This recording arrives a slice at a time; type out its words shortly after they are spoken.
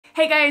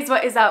Hey guys,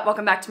 what is up?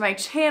 Welcome back to my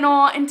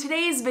channel. In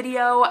today's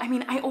video,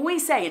 I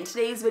always say in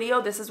today's video,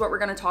 this is what we're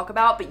gonna talk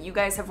about, but you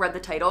guys have read the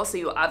title, so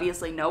you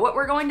obviously know what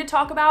we're going to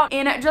talk about.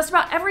 In just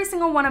about every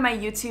single one of my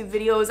YouTube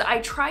videos, I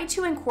try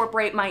to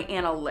incorporate my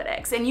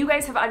analytics, and you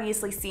guys have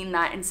obviously seen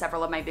that in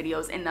several of my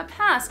videos in the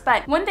past,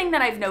 but one thing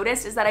that I've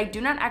noticed is that I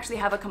do not actually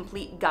have a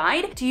complete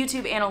guide to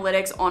YouTube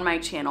analytics on my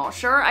channel.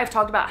 Sure, I've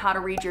talked about how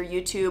to read your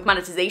YouTube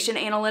monetization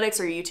analytics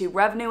or your YouTube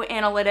revenue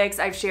analytics.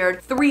 I've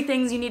shared 3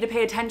 things you need to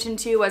pay attention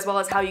to, as well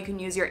as how you can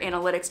use your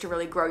analytics to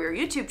really grow your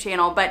YouTube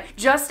channel. But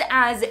just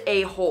as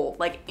a whole,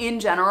 like in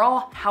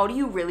general, how do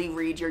you really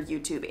read your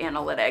YouTube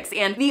analytics?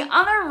 And the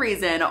other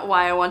reason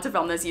why I want to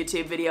film this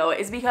YouTube video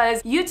is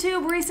because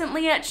YouTube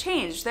recently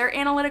changed their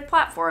analytic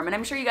platform. And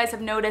I'm sure you guys have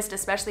noticed,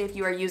 especially if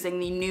you are using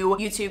the new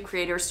YouTube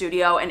Creator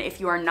Studio. And if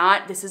you are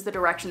not, this is the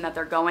direction that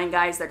they're going,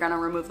 guys. They're gonna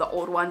remove the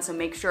old one, so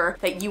make sure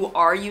that you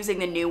are using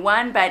the new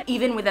one. But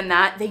even within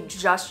that, they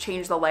just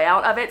changed the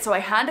layout of it. So I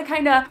had to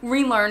kind of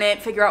relearn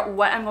it, figure out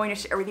what I'm going to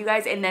share with you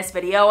guys in this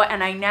video,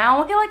 and I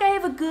now feel like I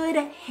have a good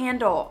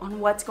handle on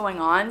what's going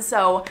on,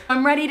 so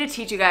I'm ready to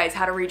teach you guys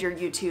how to read your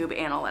YouTube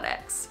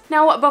analytics.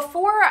 Now,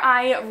 before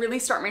I really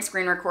start my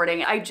screen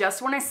recording, I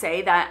just want to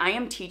say that I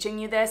am teaching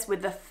you this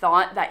with the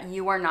thought that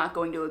you are not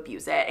going to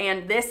abuse it,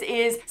 and this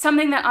is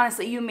something that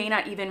honestly you may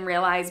not even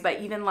realize,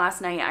 but even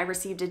last night I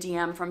received a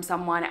DM from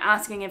someone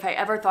asking if I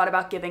ever thought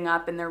about giving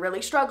up, and they're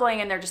really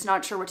struggling and they're just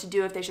not sure what to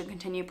do, if they should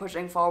continue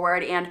pushing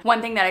forward. And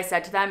one thing that I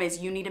said to them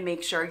is you need to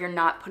make sure you're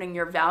not putting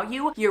your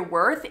value, your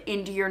worth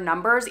into your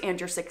numbers and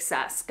your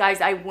success.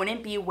 Guys, I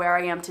wouldn't be where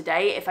I am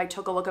today if I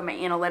took a look at my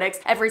analytics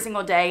every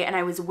single day and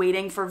I was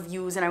waiting for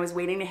views and I was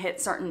waiting to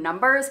hit certain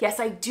numbers. Yes,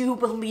 I do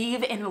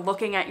believe in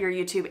looking at your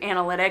YouTube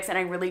analytics, and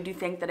I really do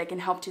think that it can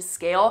help to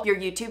scale your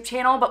YouTube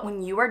channel, but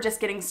when you are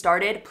just getting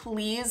started,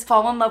 please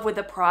fall in love with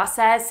the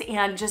process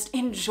and just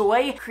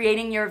enjoy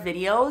creating your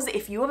videos.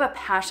 If you have a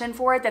passion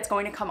for it, that's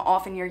going to come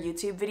off in your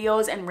YouTube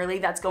videos, and really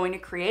that's going to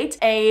create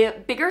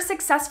a bigger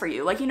success for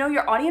you. Like, you know,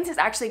 your audience is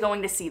actually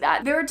going to see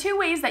that. There are 2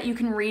 ways that you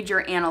can read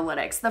your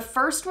analytics. The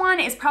first one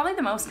is probably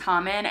the most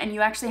common, and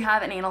you actually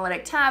have an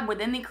Analytic tab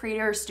within the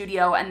Creator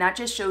Studio, and that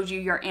just shows you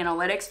your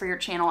analytics for your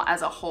channel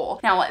as a whole.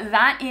 Now,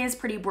 that is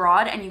pretty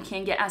broad, and you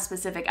can get as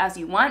specific as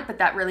you want, but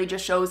that really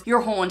just shows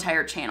your whole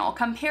entire channel.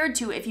 Compared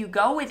to if you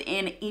go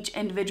within each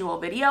individual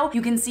video,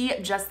 you can see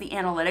just the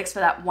analytics for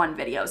that one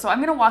video. So I'm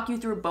gonna walk you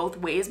through both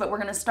ways, but we're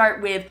gonna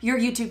start with your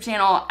YouTube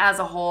channel as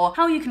a whole,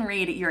 how you can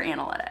read your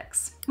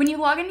analytics. When you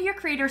log into your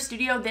Creator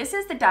Studio, this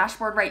is the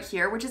dashboard right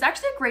here, which is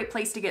actually a great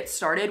place to get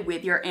started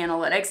with your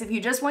analytics. If you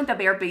just want the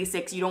bare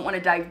basics, you don't want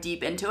to dive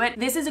deep into it,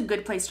 this is a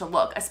good place to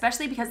look,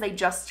 especially because they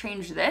just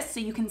changed this. So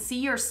you can see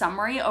your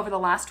summary over the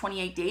last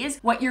 28 days,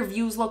 what your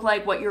views look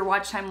like, what your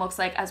watch time looks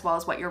like, as well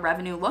as what your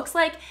revenue looks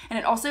like. And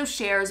it also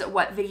shares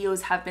what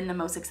videos have been the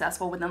most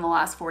successful within the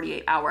last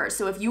 48 hours.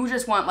 So if you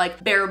just want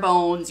like bare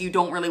bones, you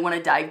don't really want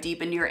to dive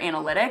deep into your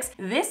analytics,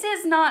 this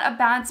is not a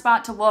bad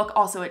spot to look.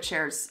 Also, it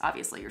shares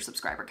obviously your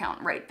subscriber count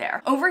right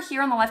there. Over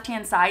here on the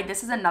left-hand side,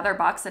 this is another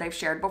box that I've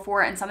shared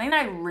before and something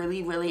that I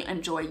really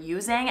enjoy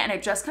using, and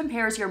it just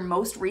compares your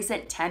most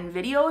recent 10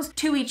 videos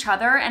to each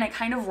other, and it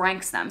kind of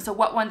ranks them. So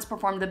what ones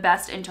performed the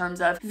best in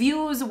terms of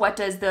views, what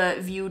does the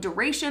view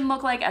duration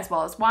look like, as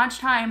well as watch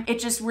time. It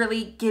just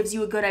really gives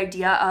you a good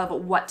idea of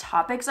what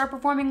topics are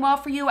performing well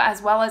for you,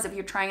 as well as if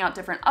you're trying out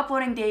different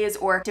uploading days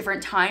or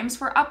different times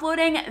for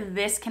uploading,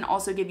 this can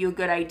also give you a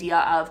good idea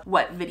of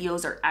what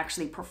videos are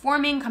actually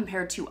performing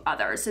compared to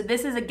others. So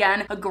this is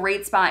again a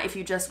great spot if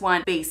you just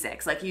want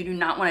basics, like you do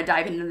not want to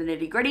dive into the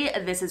nitty-gritty,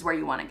 this is where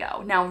you want to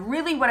go. Now,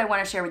 really what I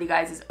want to share with you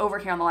guys is over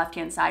here on the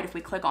left-hand side, if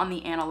we click on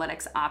the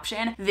analytics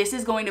option, this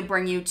is going to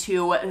bring you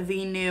to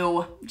the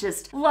new,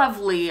 just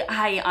lovely,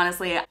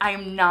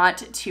 I'm not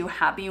too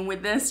happy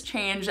with this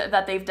change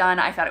that they've done.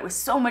 I thought it was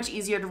so much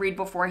easier to read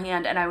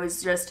beforehand, and I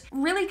was just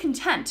really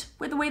content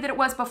with the way that it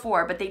was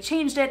before, but they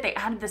changed it, they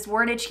added this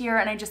wordage here,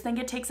 and I just think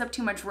it takes up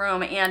too much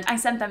room, and I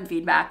sent them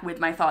feedback with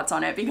my thoughts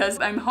on it because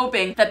I'm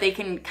hoping that they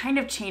can kind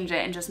of change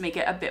it and just make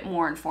it a bit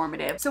more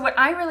informative. So what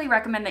I really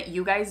recommend that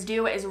you guys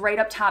do is right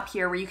up top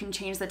here where you can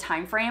change the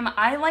time frame.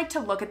 I like to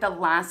look at the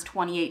last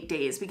 28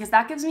 days because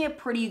that gives me a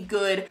pretty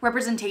good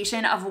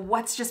representation of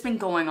what's just been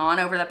going on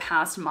over the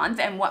past month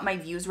and what my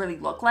views really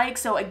look like.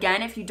 So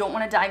again, if you don't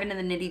want to dive into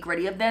the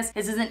nitty-gritty of this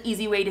is an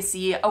easy way to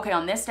see, okay,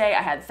 on this day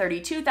I had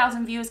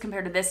 32,000 views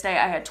compared to this day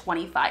I had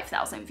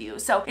 25,000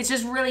 views. So it's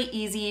just really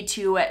easy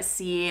to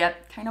see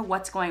kind of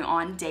what's going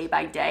on day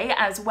by day,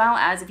 as well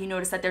as if you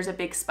notice that there's a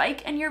big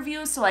spike in your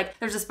views. So like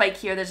there's a spike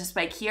here, there's a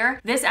spike here.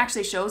 This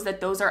actually shows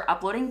that those are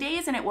uploading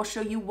days, and it will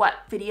show you what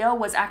video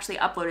was actually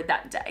uploaded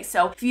that day.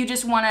 So if you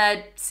just want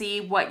to see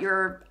what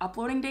your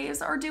uploading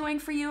days are doing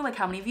for you, like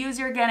how many views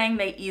you're getting,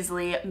 they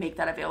easily make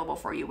that available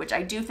for you, which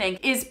I do think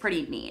is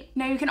pretty neat.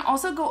 Now you can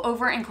also go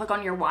over and click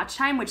on your watch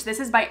time, which this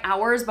is by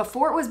hours.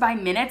 Before it was by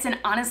minutes, and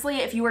honestly,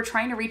 if you were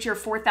trying to reach your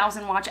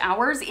 4,000 watch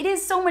hours, it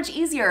is so much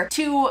easier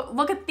to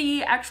look at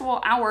the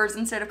actual hours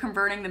instead of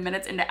converting the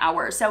minutes into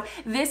hours. So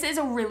this is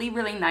a really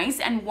nice.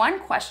 And one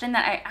question question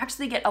that I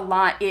actually get a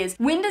lot is,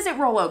 when does it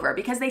roll over?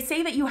 Because they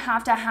say that you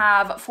have to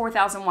have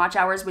 4,000 watch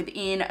hours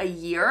within a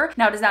year.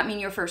 Now, does that mean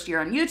your first year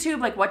on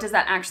YouTube? Like, what does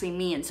that actually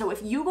mean? So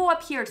if you go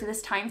up here to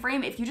this time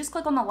frame, if you just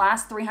click on the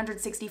last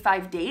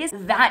 365 days,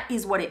 that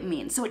is what it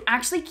means. So it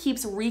actually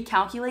keeps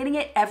recalculating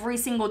it every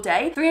single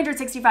day,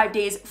 365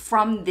 days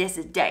from this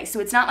day.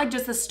 So it's not like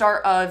just the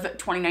start of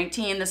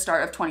 2019, the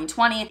start of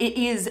 2020. It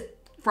is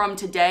from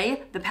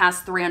today, the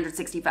past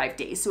 365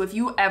 days. So if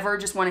you ever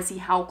just want to see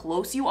how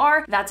close you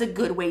are, that's a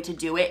good way to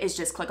do it, is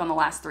just click on the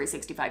last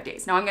 365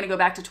 days. Now I'm going to go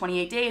back to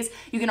 28 days.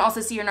 You can also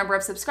see your number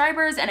of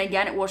subscribers. And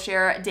again, it will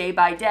share day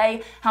by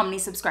day how many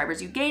subscribers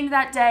you gained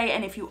that day.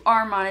 And if you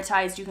are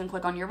monetized, you can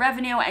click on your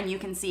revenue and you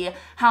can see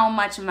how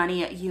much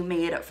money you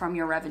made from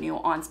your revenue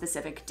on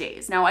specific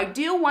days. Now I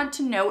do want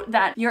to note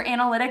that your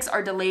analytics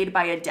are delayed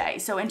by a day.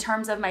 So in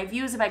terms of my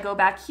views, if I go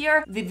back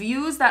here, the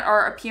views that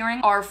are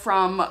appearing are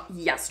from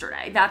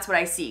yesterday. That's what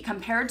I see.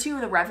 Compared to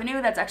the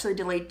revenue, that's actually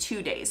delayed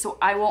 2 days. So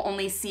I will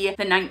only see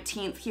the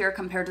 19th here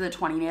compared to the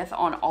 20th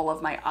on all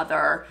of my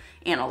other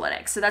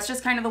analytics. So that's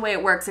just kind of the way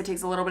it works. It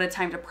takes a little bit of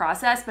time to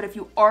process, but if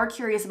you are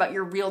curious about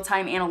your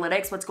real-time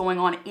analytics, what's going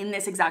on in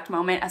this exact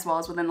moment, as well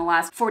as within the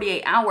last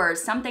 48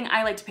 hours, something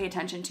I like to pay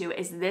attention to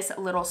is this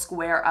little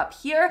square up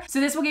here. So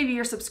this will give you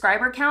your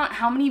subscriber count,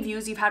 how many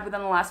views you've had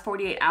within the last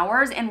 48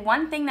 hours. And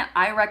one thing that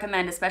I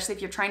recommend, especially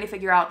if you're trying to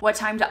figure out what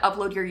time to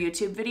upload your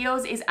YouTube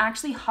videos, is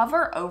actually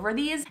hover over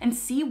these and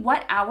see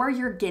what hour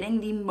you're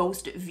getting the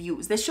most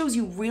views. This shows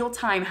you real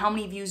time how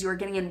many views you're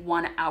getting in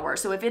 1 hour.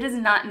 So if it is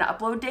not an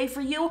upload day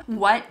for you,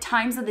 what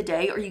times of the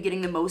day are you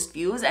getting the most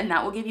views? And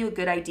that will give you a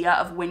good idea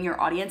of when your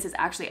audience is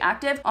actually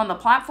active on the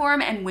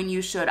platform and when you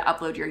should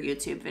upload your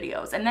YouTube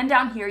videos. And then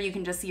down here, you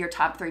can just see your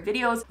top 3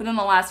 videos within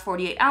the last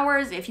 48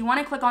 hours. If you want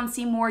to click on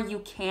see more, you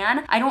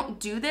can. I don't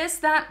do this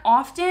that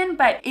often,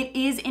 but it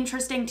is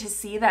interesting to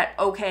see that,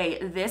 okay,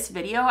 this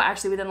video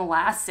actually within the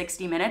last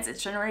 60 minutes,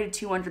 it's generated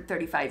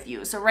 235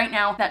 views. So right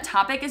now that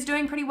topic is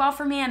doing pretty well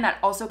for me. And that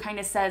also kind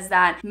of says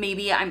that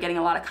maybe I'm getting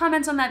a lot of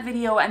comments on that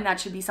video, and that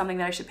should be something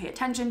that I should pay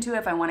attention to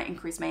if I want to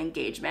increase my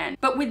engagement.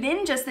 But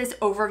within just this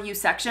overview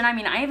section, I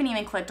mean, I haven't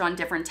even clicked on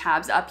different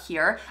tabs up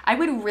here. I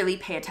would really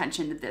pay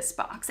attention to this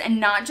box, and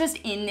not just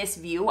in this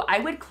view. I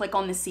would click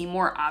on the see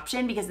more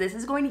option, because this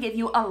is going to give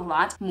you a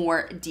lot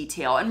more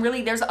detail. And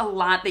really there's a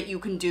lot that you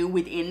can do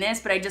within this,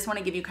 but I just want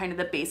to give you kind of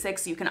the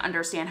basics so you can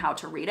understand how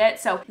to read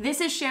it. So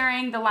this is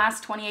sharing the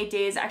last 28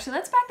 days. Actually,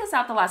 let's back this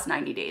out the last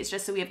 90 days,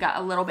 just so we've got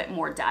a little bit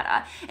more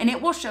data. And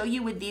it will show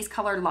you with these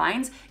colored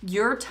lines,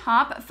 your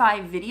top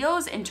 5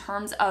 videos in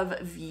terms of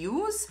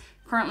views.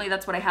 Currently,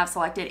 that's what I have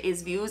selected,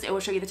 is views. It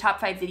will show you the top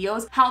 5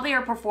 videos, how they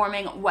are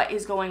performing, what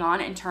is going on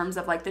in terms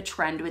of like the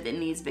trend within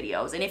these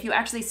videos. And if you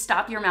actually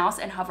stop your mouse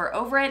and hover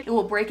over it, it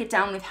will break it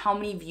down with how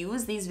many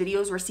views these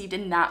videos received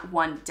in that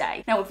one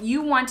day. Now, if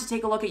you want to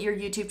take a look at your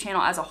YouTube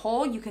channel as a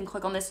whole, you can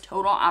click on this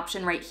total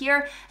option right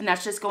here, and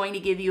that's just going to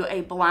give you a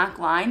black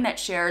line that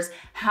shares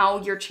how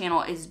your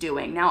channel is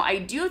doing. Now, I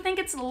do think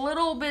it's a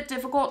little bit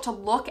difficult to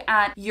look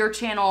at your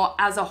channel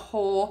as a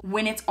whole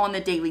when it's on the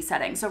daily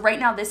setting. So right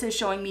now, this is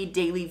showing me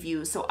daily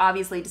views. So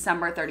obviously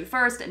December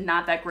 31st,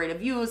 not that great of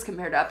views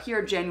compared to up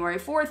here, January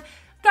 4th.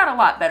 Got a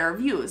lot better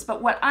views.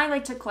 But what I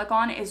like to click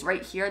on is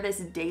right here, this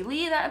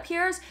daily that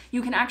appears.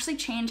 You can actually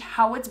change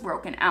how it's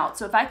broken out.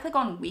 So if I click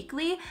on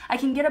weekly, I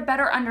can get a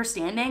better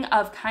understanding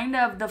of kind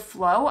of the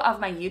flow of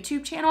my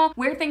YouTube channel,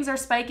 where things are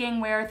spiking,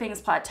 where things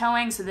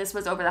plateauing. So this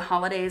was over the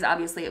holidays.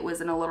 Obviously it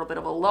was in a little bit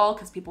of a lull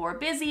because people were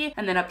busy.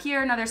 And then up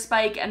here, another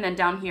spike. And then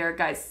down here,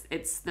 guys,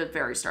 it's the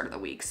very start of the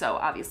week. So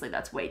obviously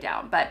that's way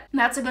down, but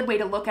that's a good way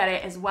to look at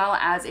it, as well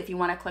as if you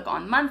want to click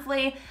on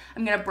monthly.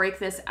 I'm going to break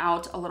this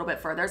out a little bit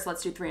further. So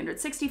let's do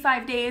 365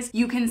 days.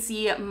 You can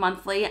see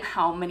monthly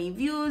how many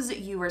views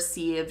you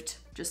received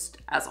just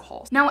as a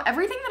whole. Now,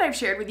 everything that I've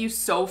shared with you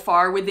so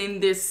far within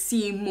this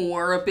see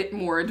more, a bit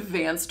more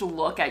advanced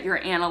look at your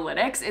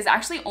analytics, is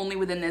actually only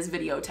within this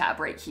video tab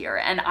right here.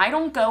 And I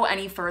don't go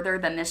any further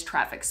than this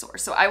traffic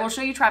source. So I will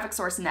show you traffic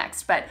source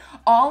next, but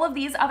all of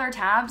these other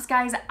tabs,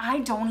 guys, I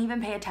don't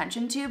even pay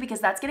attention to, because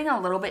that's getting a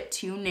little bit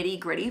too nitty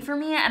gritty for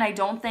me. And I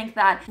don't think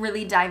that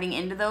really diving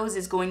into those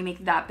is going to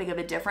make that big of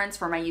a difference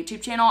for my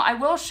YouTube channel. I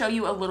will show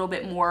you a little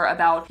bit more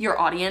about your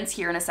audience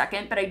here in a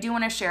second, but I do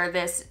want to share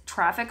this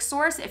traffic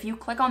source. If you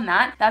click on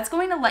that, that's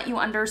going to let you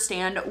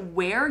understand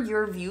where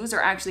your views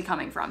are actually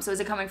coming from. So is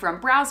it coming from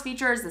browse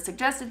features, the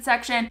suggested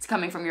section? It's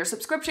coming from your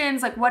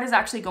subscriptions? Like, what is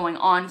actually going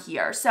on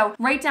here? So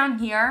right down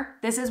here,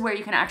 this is where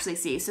you can actually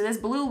see. So this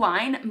blue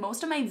line,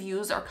 most of my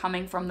views are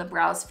coming from the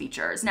browse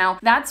features. Now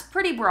that's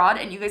pretty broad,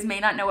 and you guys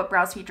may not know what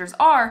browse features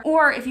are,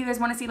 or if you guys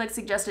want to see like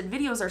suggested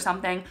videos or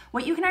something,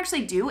 what you can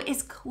actually do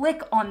is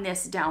click on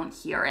this down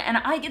here. And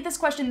I get this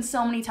question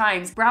so many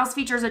times. Browse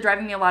features are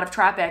driving me a lot of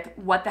traffic.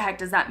 What the heck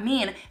does that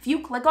mean? If you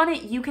click on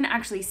it, you can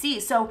actually see.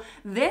 So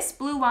this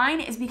blue line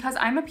is because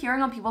I'm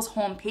appearing on people's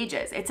home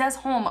pages. It says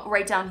home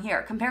right down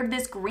here. Compared to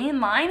this green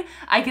line,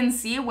 I can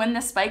see when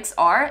the spikes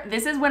are.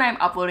 This is when I'm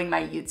uploading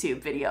my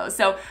YouTube videos.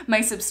 So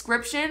my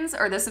subscriptions,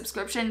 or the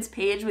subscriptions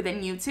page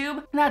within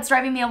YouTube, that's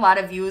driving me a lot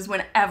of views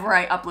whenever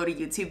I upload a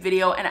YouTube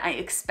video, and I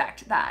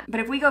expect that. But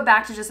if we go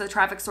back to just the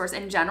traffic source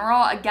in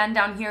general, again,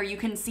 down here, you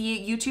can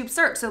see YouTube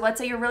search. So let's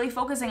say you're really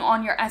focusing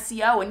on your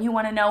SEO and you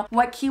want to know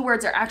what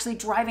keywords are actually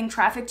driving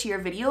traffic to your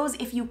videos.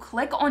 If you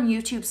click on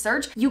YouTube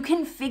search, you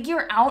can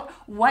figure out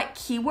what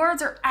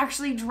keywords are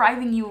actually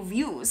driving you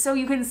views. So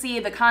you can see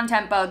the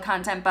content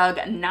bug,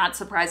 not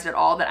surprised at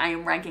all that I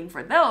am ranking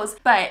for those.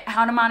 But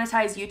how to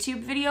monetize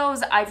YouTube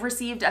videos, I've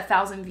received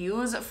 1,000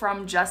 views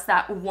from just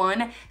that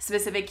one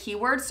specific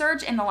keyword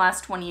search in the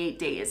last 28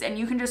 days. And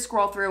you can just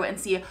scroll through and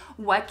see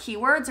what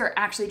keywords are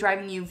actually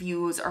driving you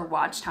views or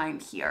watch time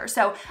here.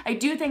 So I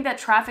do think that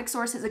traffic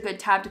source is a good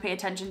tab to pay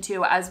attention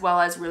to, as well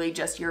as really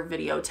just your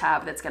video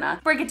tab that's gonna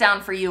break it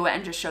down for you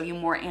and just show you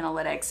more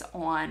analytics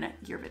on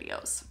your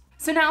videos.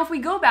 So now if we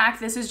go back,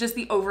 this is just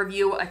the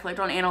overview. I clicked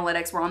on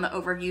analytics, we're on the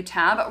overview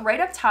tab. Right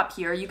up top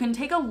here, you can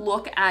take a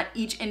look at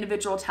each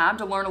individual tab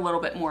to learn a little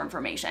bit more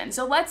information.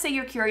 So let's say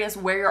you're curious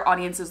where your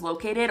audience is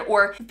located,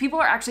 or if people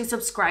are actually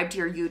subscribed to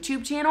your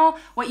YouTube channel.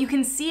 What you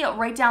can see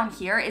right down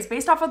here is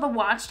based off of the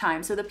watch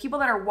time. So the people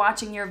that are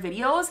watching your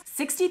videos,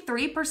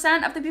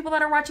 63% of the people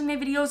that are watching my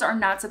videos are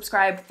not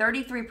subscribed,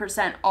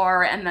 33%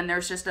 are, and then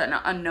there's just an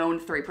unknown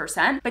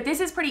 3%. But this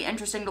is pretty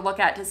interesting to look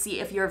at to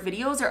see if your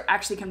videos are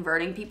actually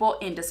converting people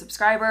into subscribers,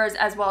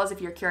 as well as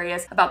if you're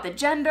curious about the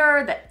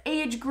gender, the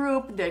age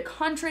group, the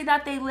country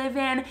that they live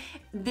in.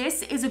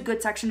 This is a good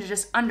section to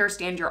just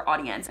understand your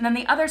audience. And then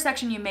the other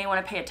section you may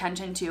want to pay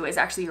attention to is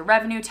actually your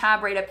revenue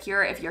tab right up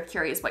here. If you're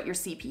curious what your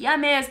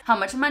CPM is, how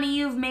much money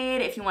you've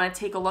made, if you want to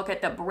take a look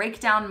at the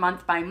breakdown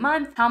month by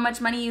month, how much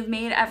money you've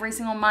made every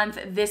single month,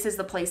 this is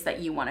the place that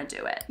you want to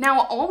do it.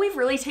 Now, all we've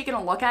really taken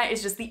a look at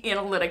is just the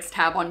analytics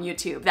tab on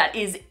YouTube. That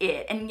is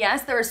it. And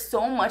yes, there is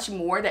so much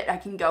more that I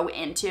can go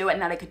into and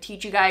that I could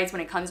teach you guys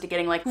when it comes to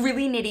getting like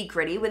really nitty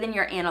gritty within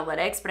your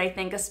analytics. But I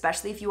think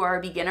especially if you are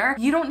a beginner,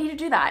 you don't need to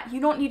do that. You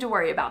don't need to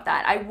worry about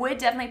that. I would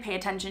definitely pay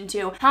attention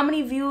to how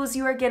many views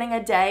you are getting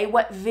a day,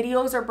 what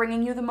videos are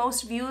bringing you the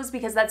most views,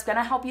 because that's going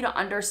to help you to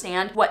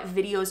understand what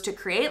videos to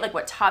create, like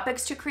what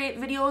topics to create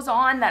videos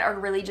on that are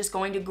really just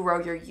going to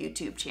grow your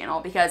YouTube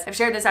channel. Because I've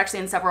shared this actually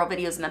in several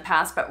videos in the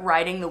past, but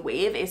riding the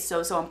wave is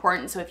so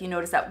important. So if you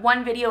notice that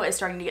one video is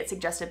starting to get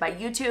suggested by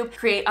YouTube,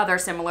 create other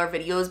similar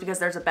videos, because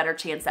there's a better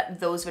chance that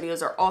those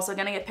videos are also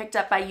going to get picked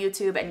up by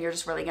YouTube and you're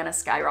just really going to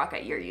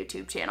skyrocket your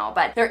YouTube channel.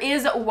 But there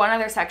is one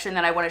other section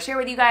that I want to share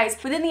with you guys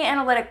within the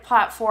analytic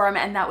platform,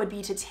 and that would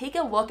be to take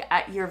a look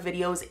at your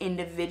videos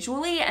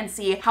individually and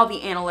see how the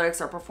analytics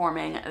are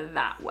performing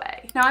that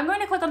way. Now I'm going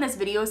to click on this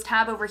videos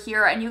tab over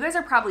here, and you guys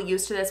are probably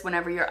used to this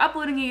whenever you're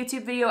uploading a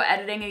YouTube video,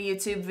 editing a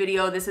YouTube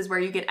video. This is where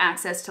you get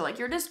access to like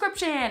your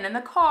description and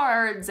the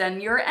cards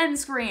and your end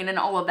screen and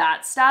all of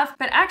that stuff.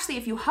 But actually,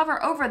 if you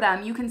hover over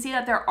them, you can see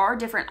that there are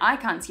different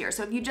icons here.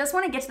 So if you just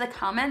want to get to the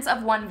comments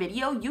of one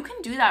video, you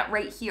can do that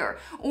right here.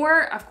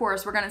 Or of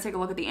course, we're going to take a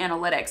look at the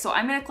analytics. So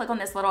I'm going to click on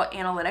this little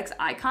analytics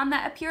icon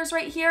that appears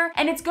right here,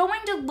 and it's going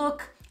to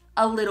look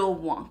a little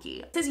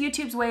wonky. This is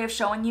YouTube's way of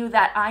showing you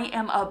that I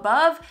am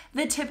above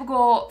the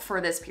typical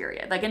for this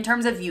period. Like in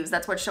terms of views,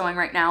 that's what's showing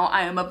right now.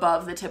 I am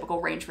above the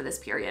typical range for this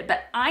period,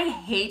 but I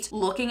hate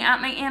looking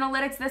at my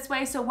analytics this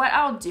way. So what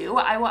I'll do,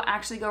 I will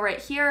actually go right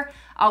here.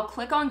 I'll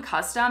click on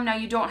custom. Now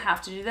you don't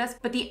have to do this,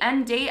 but the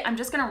end date, I'm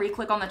just gonna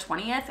re-click on the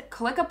 20th,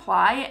 click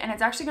apply, and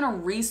it's actually gonna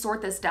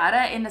resort this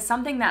data into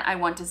something that I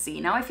want to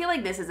see. Now I feel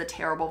like this is a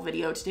terrible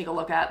video to take a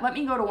look at. Let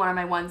me go to one of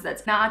my ones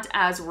that's not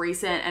as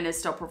recent and is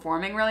still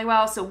performing really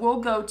well. So we'll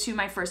go to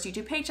my first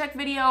YouTube paycheck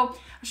video. I'll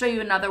show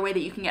you another way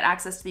that you can get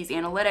access to these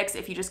analytics.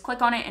 If you just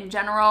click on it in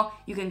general,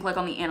 you can click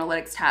on the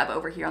analytics tab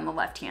over here on the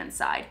left-hand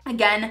side.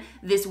 Again,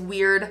 this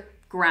weird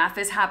graph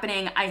is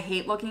happening. I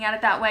hate looking at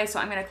it that way. So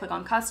I'm going to click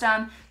on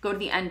custom, go to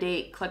the end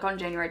date, click on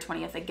January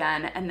 20th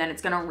again, and then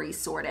it's going to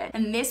resort it.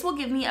 And this will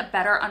give me a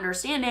better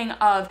understanding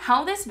of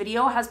how this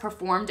video has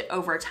performed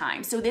over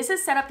time. So this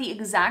is set up the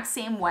exact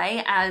same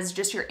way as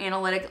just your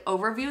analytic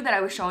overview that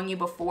I was showing you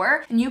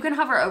before. And you can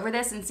hover over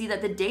this and see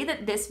that the day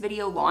that this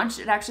video launched,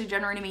 it actually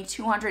generated me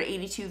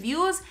 282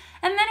 views.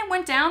 And then it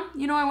went down.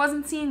 You know, I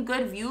wasn't seeing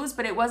good views,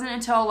 but it wasn't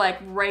until like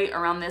right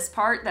around this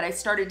part that I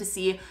started to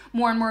see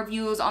more and more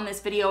views on this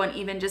video. And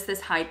even just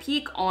this high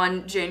peak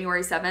on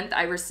January 7th,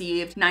 I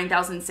received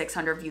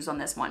 9,600 views on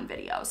this one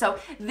video. So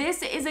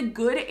this is a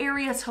good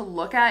area to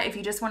look at if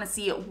you just want to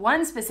see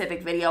one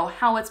specific video,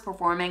 how it's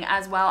performing,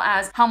 as well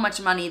as how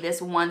much money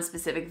this one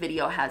specific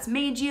video has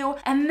made you.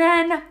 And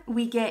then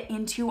we get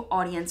into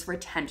audience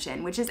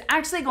retention, which is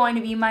actually going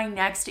to be my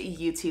next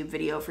YouTube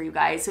video for you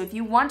guys. So if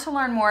you want to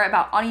learn more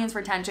about audience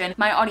retention,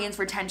 my audience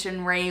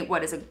retention rate,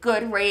 what is a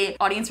good rate,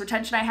 audience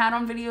retention I had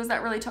on videos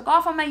that really took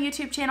off on my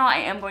YouTube channel, I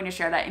am going to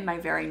share that in my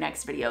very next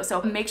next video.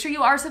 So make sure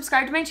you are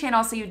subscribed to my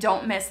channel so you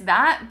don't miss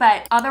that.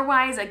 But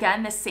otherwise,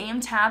 again, the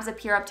same tabs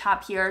appear up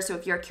top here. So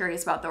if you're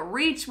curious about the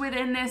reach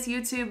within this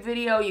YouTube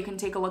video, you can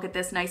take a look at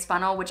this nice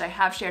funnel, which I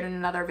have shared in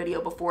another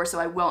video before. So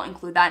I will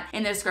include that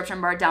in the description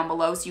bar down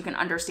below so you can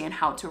understand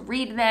how to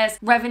read this.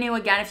 Revenue,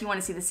 again, if you want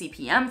to see the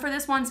CPM for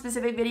this one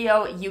specific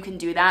video, you can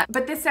do that.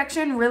 But this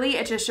section, really,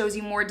 it just shows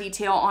you more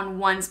detail on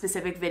one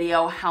specific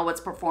video, how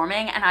it's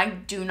performing. And I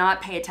do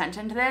not pay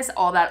attention to this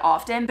all that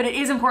often, but it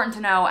is important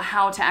to know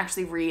how to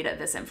actually read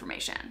this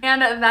information.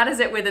 And that is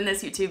it within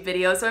this YouTube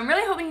video. So I'm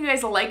really hoping you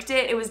guys liked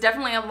it. It was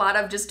definitely a lot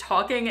of just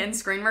talking and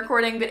screen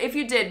recording, but if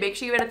you did, make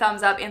sure you hit a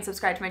thumbs up and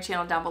subscribe to my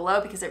channel down below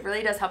because it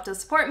really does help to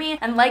support me.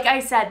 And like I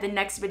said, the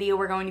next video,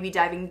 we're going to be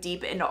diving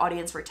deep into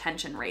audience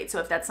retention rate. So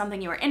if that's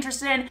something you are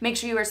interested in, make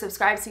sure you are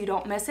subscribed so you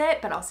don't miss it,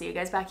 but I'll see you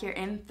guys back here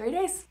in 3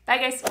 days. Bye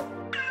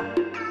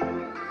guys.